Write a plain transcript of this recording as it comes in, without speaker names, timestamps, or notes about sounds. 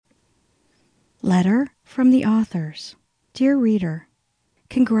Letter from the authors. Dear reader,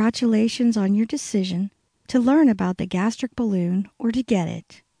 congratulations on your decision to learn about the gastric balloon or to get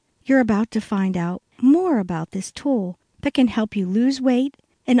it. You're about to find out more about this tool that can help you lose weight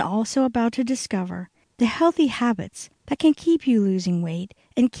and also about to discover the healthy habits that can keep you losing weight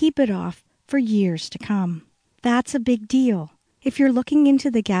and keep it off for years to come. That's a big deal. If you're looking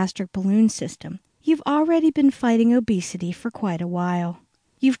into the gastric balloon system, you've already been fighting obesity for quite a while.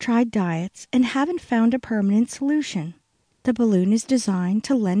 You've tried diets and haven't found a permanent solution. The balloon is designed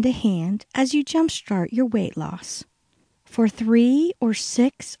to lend a hand as you jumpstart your weight loss. For 3 or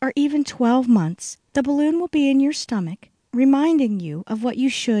 6 or even 12 months, the balloon will be in your stomach, reminding you of what you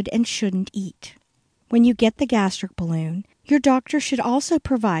should and shouldn't eat. When you get the gastric balloon, your doctor should also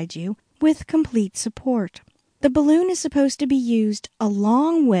provide you with complete support. The balloon is supposed to be used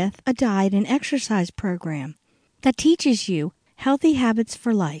along with a diet and exercise program that teaches you healthy habits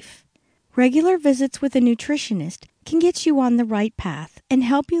for life. Regular visits with a nutritionist can get you on the right path and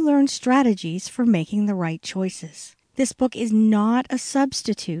help you learn strategies for making the right choices. This book is not a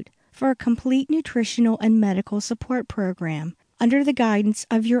substitute for a complete nutritional and medical support program under the guidance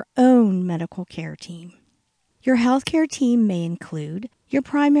of your own medical care team. Your healthcare team may include your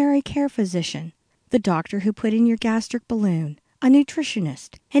primary care physician, the doctor who put in your gastric balloon, a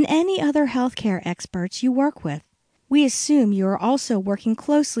nutritionist, and any other healthcare experts you work with. We assume you are also working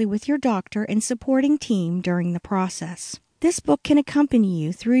closely with your doctor and supporting team during the process. This book can accompany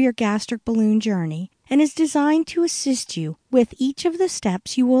you through your gastric balloon journey and is designed to assist you with each of the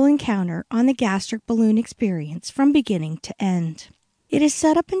steps you will encounter on the gastric balloon experience from beginning to end. It is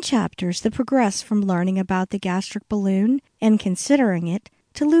set up in chapters that progress from learning about the gastric balloon and considering it,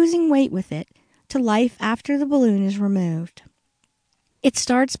 to losing weight with it, to life after the balloon is removed. It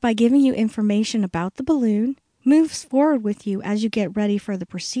starts by giving you information about the balloon, moves forward with you as you get ready for the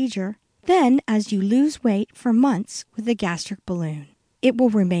procedure, then as you lose weight for months with the gastric balloon. It will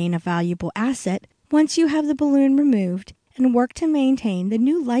remain a valuable asset once you have the balloon removed and work to maintain the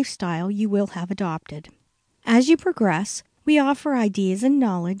new lifestyle you will have adopted. As you progress, we offer ideas and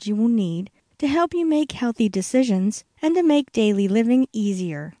knowledge you will need to help you make healthy decisions and to make daily living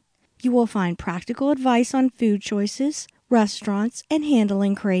easier. You will find practical advice on food choices, restaurants, and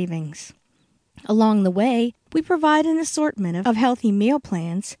handling cravings. Along the way, we provide an assortment of healthy meal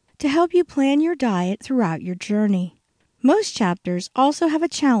plans to help you plan your diet throughout your journey. Most chapters also have a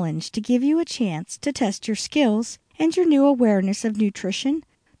challenge to give you a chance to test your skills and your new awareness of nutrition,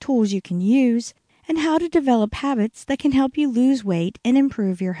 tools you can use, and how to develop habits that can help you lose weight and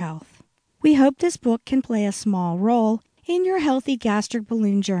improve your health. We hope this book can play a small role in your healthy gastric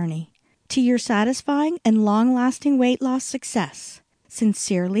balloon journey to your satisfying and long-lasting weight loss success.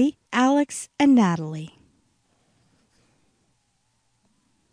 Sincerely, Alex and Natalie.